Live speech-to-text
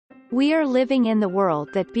We are living in the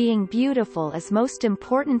world that being beautiful is most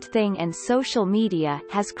important thing, and social media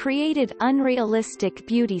has created unrealistic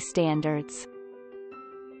beauty standards.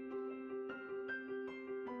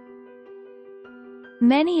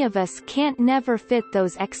 Many of us can't never fit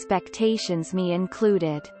those expectations, me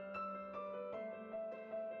included.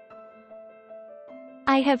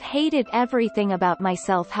 I have hated everything about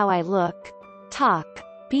myself, how I look, talk,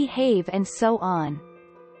 behave and so on.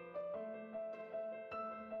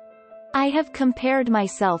 I have compared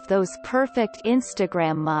myself those perfect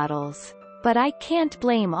Instagram models, but I can't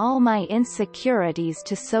blame all my insecurities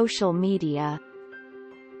to social media.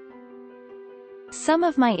 Some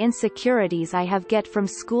of my insecurities I have get from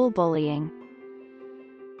school bullying.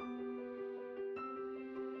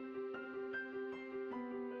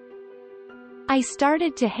 I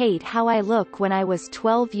started to hate how I look when I was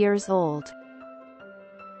 12 years old.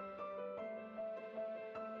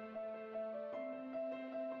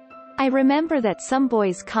 I remember that some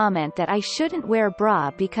boys comment that I shouldn't wear bra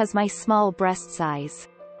because my small breast size.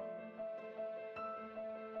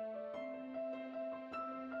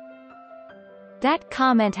 That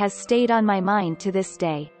comment has stayed on my mind to this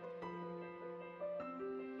day.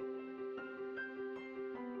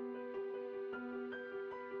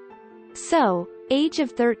 So, age of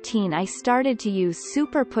 13 I started to use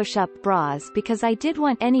super push-up bras because I didn't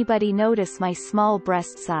want anybody notice my small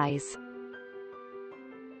breast size.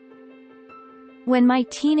 When my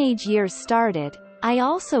teenage years started, I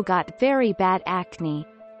also got very bad acne.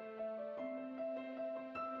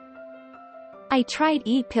 I tried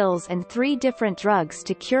pills and 3 different drugs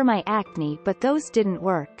to cure my acne, but those didn't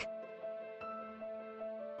work.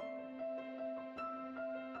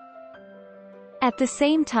 At the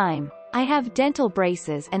same time, I have dental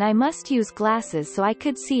braces and I must use glasses so I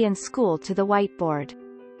could see in school to the whiteboard.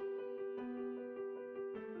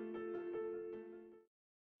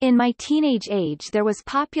 In my teenage age there was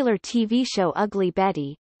popular TV show Ugly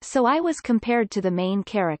Betty, so I was compared to the main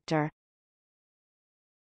character.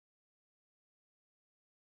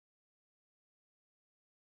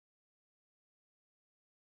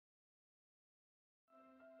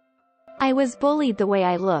 I was bullied the way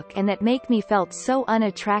I look, and that make me felt so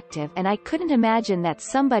unattractive, and I couldn't imagine that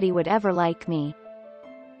somebody would ever like me.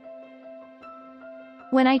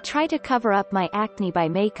 When I try to cover up my acne by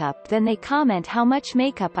makeup, then they comment how much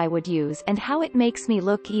makeup I would use and how it makes me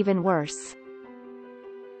look even worse.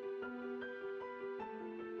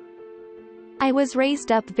 I was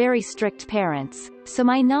raised up very strict parents, so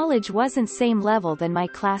my knowledge wasn't same level than my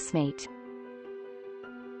classmate.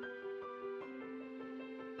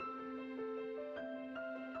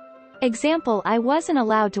 Example: I wasn't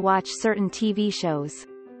allowed to watch certain TV shows.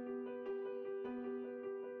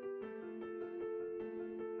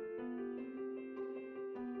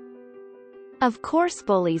 Of course,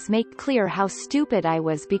 bullies make clear how stupid I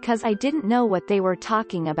was because I didn't know what they were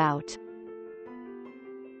talking about.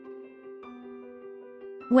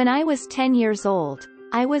 When I was 10 years old,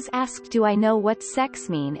 I was asked, do I know what sex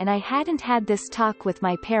mean, and I hadn't had this talk with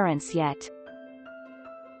my parents yet.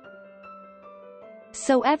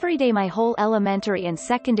 So every day my whole elementary and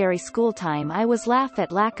secondary school time I was laughed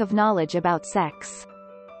at lack of knowledge about sex.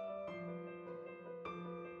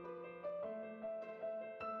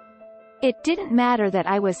 It didn't matter that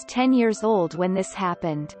I was 10 years old when this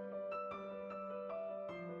happened.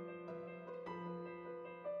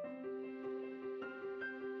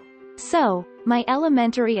 So, my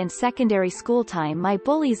elementary and secondary school time my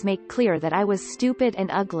bullies make clear that I was stupid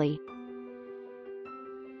and ugly.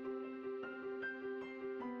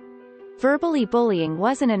 Verbally bullying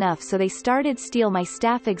wasn't enough, so they started steal my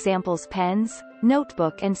staff examples, pens,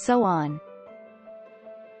 notebook and so on.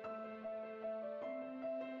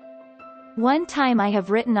 One time I have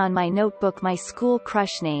written on my notebook my school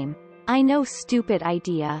crush name. I know, stupid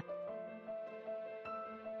idea.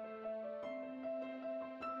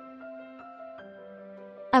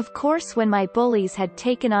 Of course, when my bullies had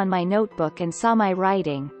taken on my notebook and saw my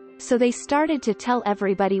writing, so they started to tell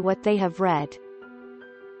everybody what they have read.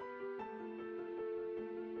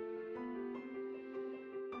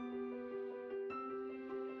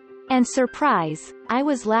 And surprise, I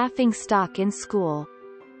was laughing stock in school.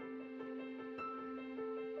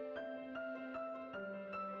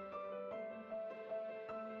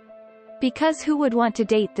 Because who would want to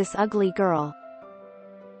date this ugly girl?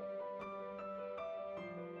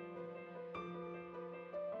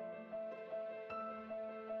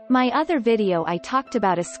 My other video I talked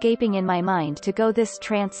about escaping in my mind to go this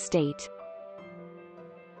trance state.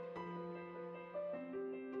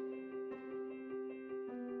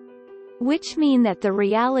 Which mean that the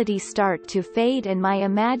reality start to fade and my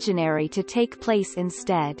imaginary to take place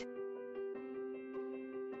instead.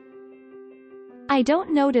 I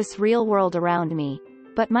don't notice real world around me,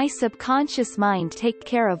 but my subconscious mind take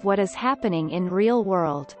care of what is happening in real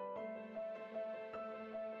world.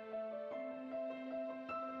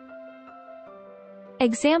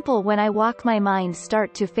 Example: when I walk my mind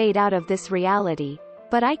start to fade out of this reality,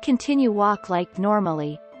 but I continue walk like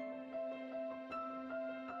normally.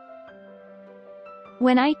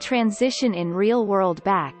 When I transition in real world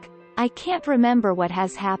back, I can't remember what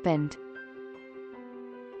has happened.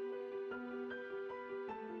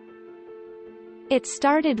 It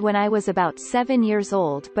started when I was about 7 years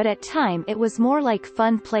old, but at time it was more like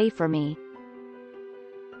fun play for me.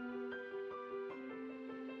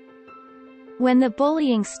 When the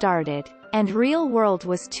bullying started, and real world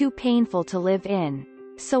was too painful to live in,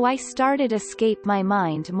 so I started escape my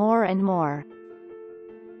mind more and more.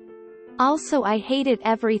 Also, I hated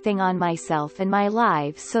everything on myself and my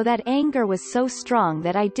life, so that anger was so strong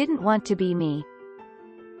that I didn't want to be me.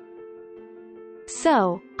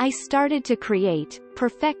 So, I started to create,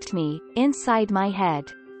 perfect me, inside my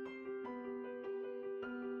head.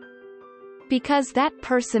 Because that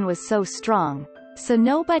person was so strong, so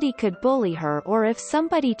nobody could bully her, or if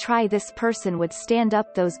somebody try, this person would stand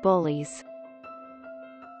up those bullies.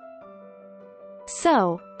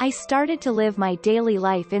 So, I started to live my daily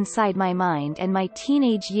life inside my mind, and my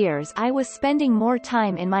teenage years I was spending more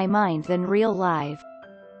time in my mind than real life.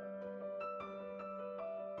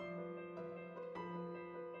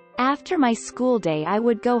 After my school day I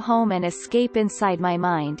would go home and escape inside my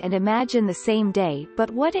mind and imagine the same day,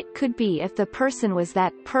 but what it could be if the person was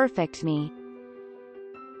that perfect me.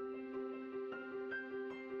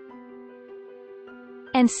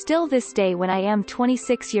 And still this day, when I am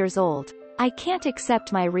 26 years old, I can't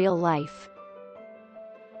accept my real life.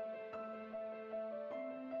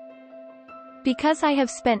 Because I have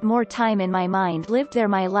spent more time in my mind, lived there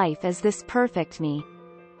my life as this perfect me.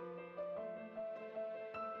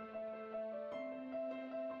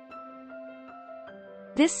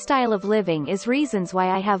 This style of living is reasons why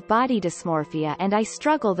I have body dysmorphia, and I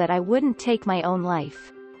struggle that I wouldn't take my own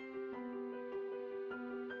life.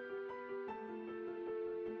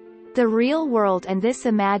 The real world and this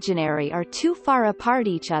imaginary are too far apart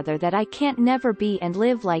each other that I can't never be and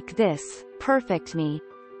live like this, perfect me.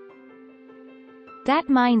 That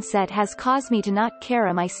mindset has caused me to not care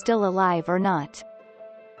am I still alive or not.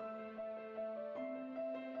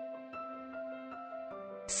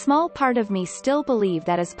 Small part of me still believe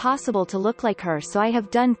that is possible to look like her, so I have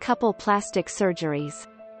done couple plastic surgeries.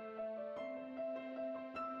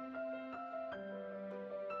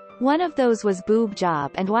 One of those was boob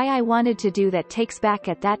job, and why I wanted to do that takes back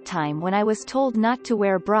at that time when I was told not to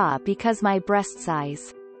wear bra because my breast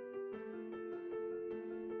size.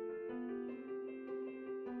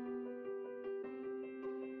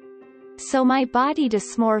 So my body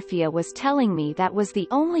dysmorphia was telling me that was the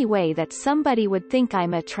only way that somebody would think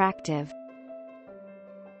I'm attractive.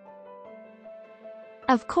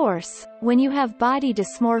 Of course, when you have body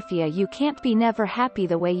dysmorphia you can't be never happy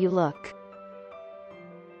the way you look.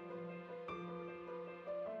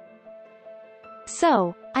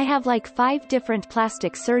 So, I have like 5 different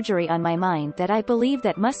plastic surgery on my mind that I believe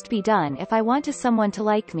that must be done if I want someone to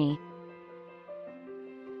like me.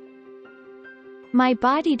 My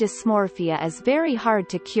body dysmorphia is very hard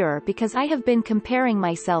to cure because I have been comparing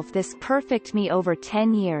myself this perfect me over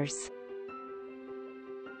 10 years.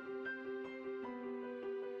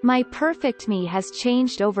 My perfect me has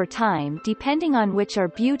changed over time depending on which are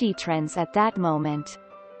beauty trends at that moment.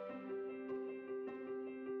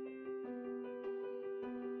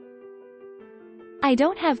 I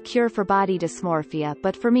don't have cure for body dysmorphia,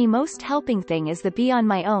 but for me most helping thing is the be on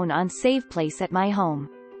my own on save place at my home.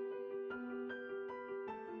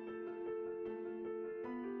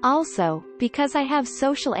 Also, because I have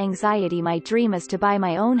social anxiety, my dream is to buy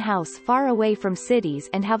my own house far away from cities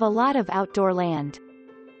and have a lot of outdoor land.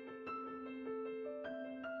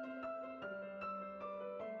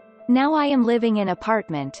 Now I am living in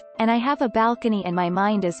apartment, and I have a balcony and my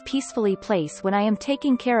mind is peacefully place when I am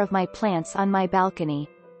taking care of my plants on my balcony.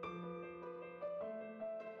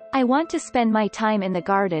 I want to spend my time in the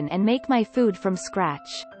garden and make my food from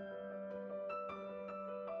scratch.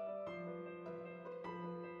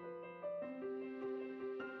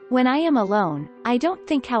 When I am alone, I don't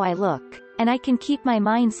think how I look, and I can keep my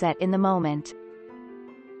mindset in the moment.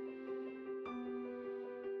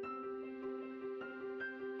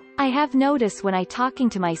 I have noticed when I talking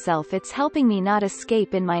to myself it's helping me not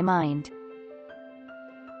escape in my mind.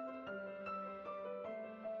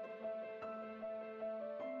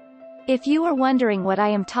 If you are wondering what I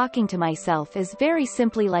am talking to myself is very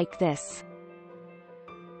simply like this.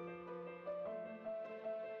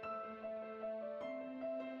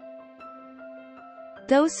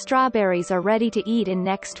 Those strawberries are ready to eat in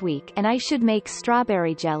next week and I should make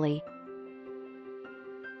strawberry jelly.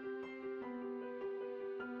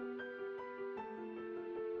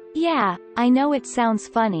 Yeah, I know it sounds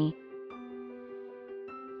funny.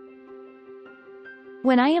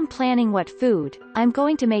 When I am planning what food I'm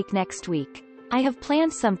going to make next week, I have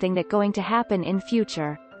planned something that going to happen in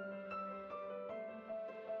future.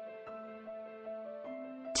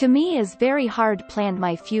 To me is very hard planned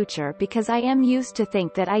my future because I am used to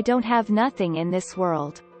think that I don't have nothing in this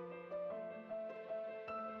world.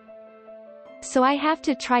 So I have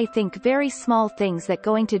to try think very small things that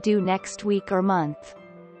going to do next week or month.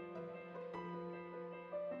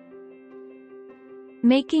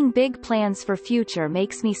 Making big plans for future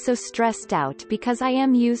makes me so stressed out because I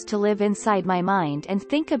am used to live inside my mind and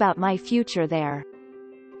think about my future there.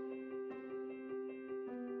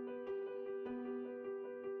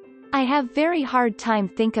 I have very hard time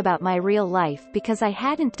think about my real life because I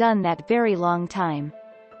hadn't done that very long time.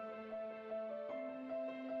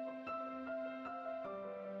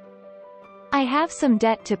 I have some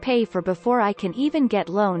debt to pay for before I can even get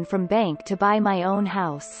loan from bank to buy my own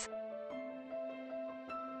house.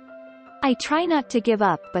 I try not to give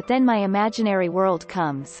up but then my imaginary world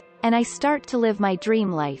comes, and I start to live my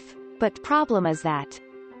dream life, but problem is that,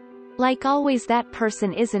 like always that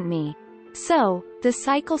person isn't me. So, the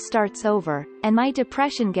cycle starts over, and my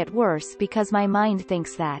depression get worse because my mind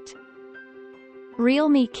thinks that real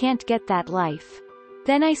me can't get that life.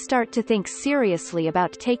 Then I start to think seriously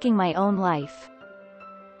about taking my own life.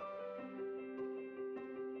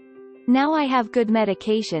 Now I have good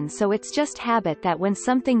medication so it's just habit that when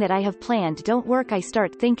something that I have planned don't work I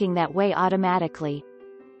start thinking that way automatically.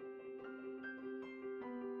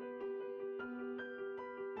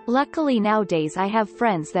 Luckily nowadays I have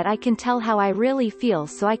friends that I can tell how I really feel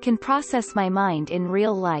so I can process my mind in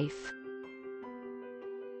real life.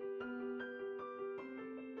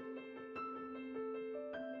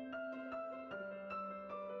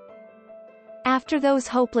 After those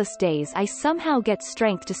hopeless days I somehow get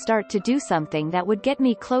strength to start to do something that would get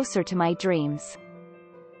me closer to my dreams.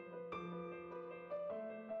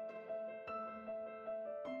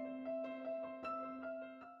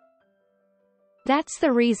 That's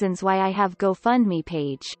the reasons why I have GoFundMe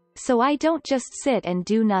page, so I don't just sit and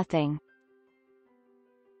do nothing.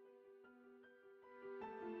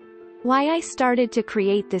 Why I started to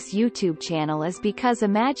create this YouTube channel is because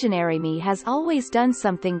imaginary me has always done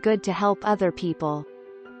something good to help other people.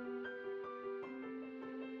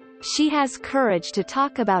 She has courage to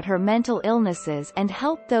talk about her mental illnesses and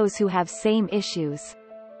help those who have same issues.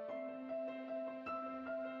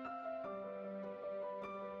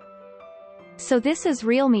 So this is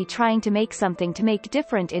real me trying to make something to make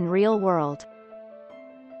different in real world.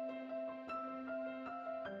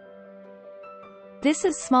 This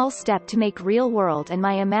is small step to make real world and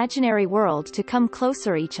my imaginary world to come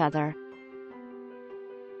closer each other.